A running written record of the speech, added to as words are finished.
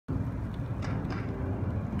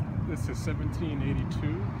This is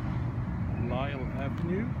 1782 Lyle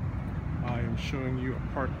Avenue. I am showing you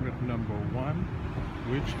apartment number 1,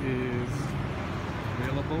 which is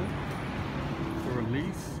available for a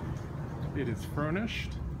lease. It is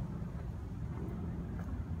furnished.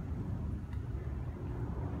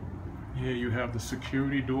 Here you have the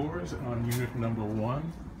security doors on unit number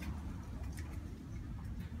 1.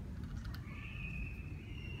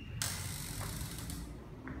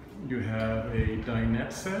 You have a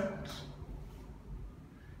dinette set.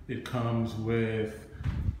 It comes with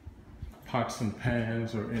pots and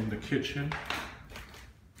pans or in the kitchen.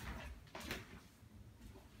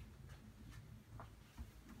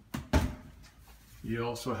 You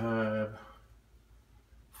also have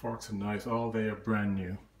forks and knives, all they are brand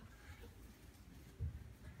new.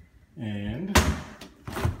 And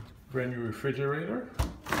brand new refrigerator.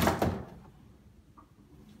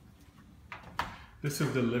 This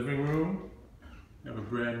is the living room. You have a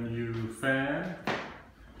brand new fan.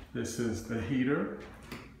 This is the heater.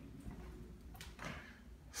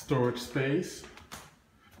 Storage space.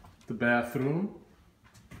 The bathroom.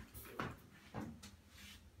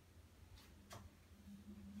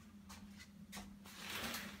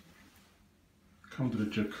 Comes with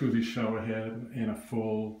a jacuzzi shower head and a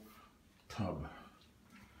full tub.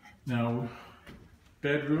 Now,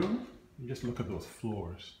 bedroom, just look at those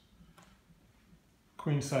floors.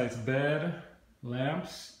 Queen size bed,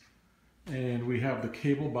 lamps, and we have the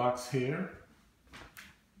cable box here.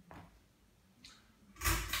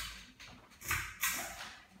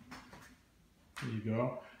 There you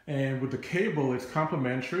go. And with the cable, it's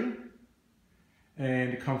complimentary,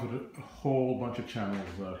 and it comes with a whole bunch of channels,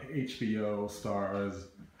 HBO, Stars.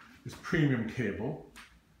 It's premium cable.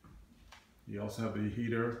 You also have the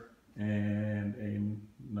heater and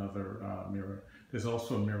another mirror. There's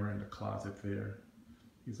also a mirror in the closet there.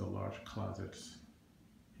 These are large closets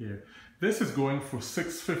here. This is going for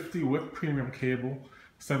 $650 with premium cable,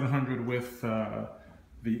 $700 with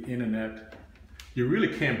the internet. You really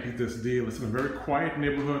can't beat this deal. It's in a very quiet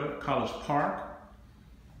neighborhood, College Park.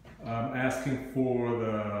 I'm asking for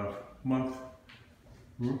the month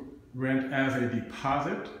rent as a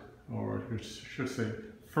deposit, or I should say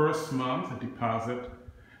first month a deposit.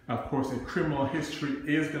 Of course, a criminal history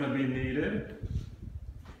is going to be needed.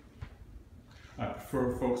 I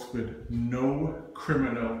prefer folks with no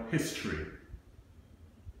criminal history.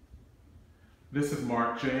 This is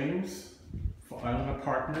Mark James for Island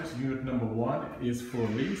Apartments. Unit number 1 is for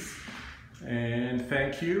lease. And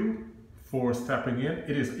thank you for stepping in.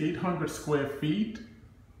 It is 800 square feet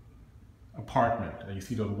apartment. And you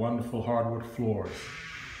see those wonderful hardwood floors.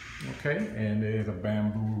 Okay, and there's a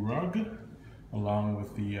bamboo rug along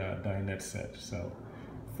with the dinette set. So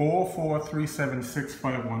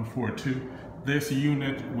 443765142. This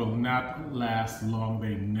unit will not last long.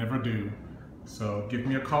 They never do. So give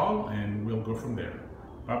me a call and we'll go from there.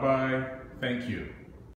 Bye-bye. Thank you.